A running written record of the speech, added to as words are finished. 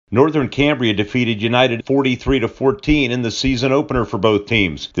Northern Cambria defeated United 43-14 in the season opener for both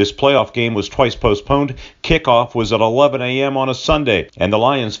teams. This playoff game was twice postponed. Kickoff was at 11 a.m. on a Sunday, and the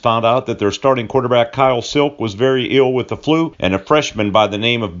Lions found out that their starting quarterback Kyle Silk was very ill with the flu, and a freshman by the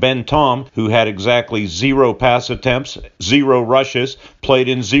name of Ben Tom, who had exactly 0 pass attempts, 0 rushes, played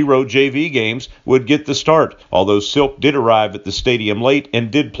in 0 JV games, would get the start, although Silk did arrive at the stadium late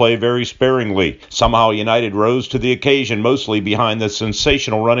and did play very sparingly. Somehow United rose to the occasion, mostly behind the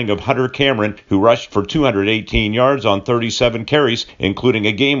sensational running of Hunter Cameron, who rushed for 218 yards on 37 carries, including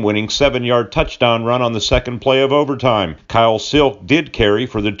a game-winning 7-yard touchdown run on the second play of overtime. Kyle Silk did carry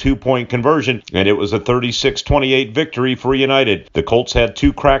for the 2-point conversion, and it was a 36-28 victory for United. The Colts had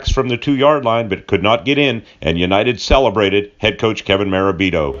 2 cracks from the 2-yard line, but could not get in, and United celebrated. Head coach Kevin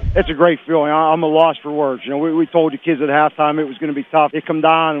Marabito. It's a great feeling. I'm a loss for words. We told the kids at halftime it was going to be tough. It come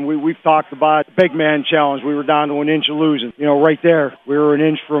down, and we've talked about big man challenge. We were down to an inch of losing. Right there, we were an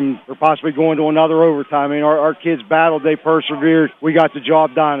inch from or possibly going to another overtime. Our kids battled, they persevered. We got the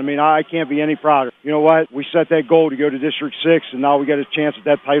job done. I can't be any prouder. You know what? We set that goal to go to District 6, and now we got a chance at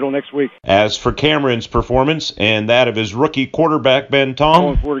that title next week. As for Cameron's performance and that of his rookie quarterback, Ben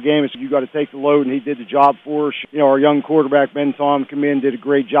Tom. For the game, you got to take the load, and he did the job for us. Our young quarterback, Ben Tom, come in, did a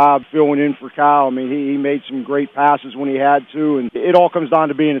great job filling in for Kyle. He made some great passes when he had to, and it all comes down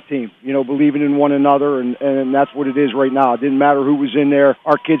to being a team, believing in one another, and that's what it is right now. It didn't matter who was in there.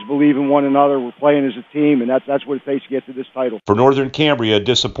 Our kids believe in one another. We're playing as a team, and that's what it takes to get to this title. For Northern Cambria,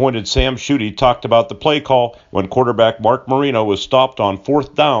 disappointed Sam Schutte talked about the play call when quarterback Mark Marino was stopped on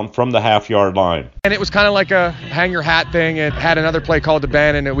 4th down from the half-yard line. And it was kind of like a hang-your-hat thing. It had another play called to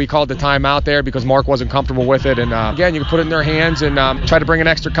Ben, and we called the timeout there because Mark wasn't comfortable with it. And again, you can put it in their hands and try to bring an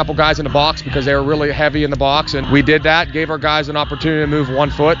extra couple guys in the box because they were really heavy in the box. And we did that, gave our guys an opportunity to move 1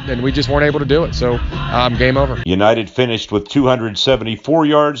 foot, and we just weren't able to do it. So game over. United finished with 274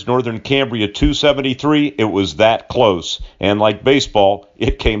 yards, Northern Cambria 273. It was that close. And like baseball,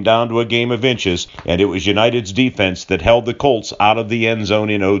 it came down to a game of inches, and it was United's defense that held the Colts out of the end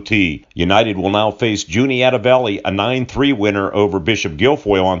zone in OT. United will now face Juni Atavelli, a 9-3 winner over Bishop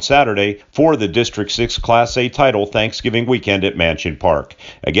Guilfoyle on Saturday for the District 6 Class A title Thanksgiving weekend at Mansion Park.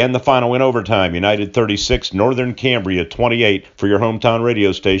 Again, the final in overtime, United 36, Northern Cambria 28. For your hometown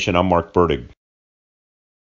radio station, I'm Mark Burdig.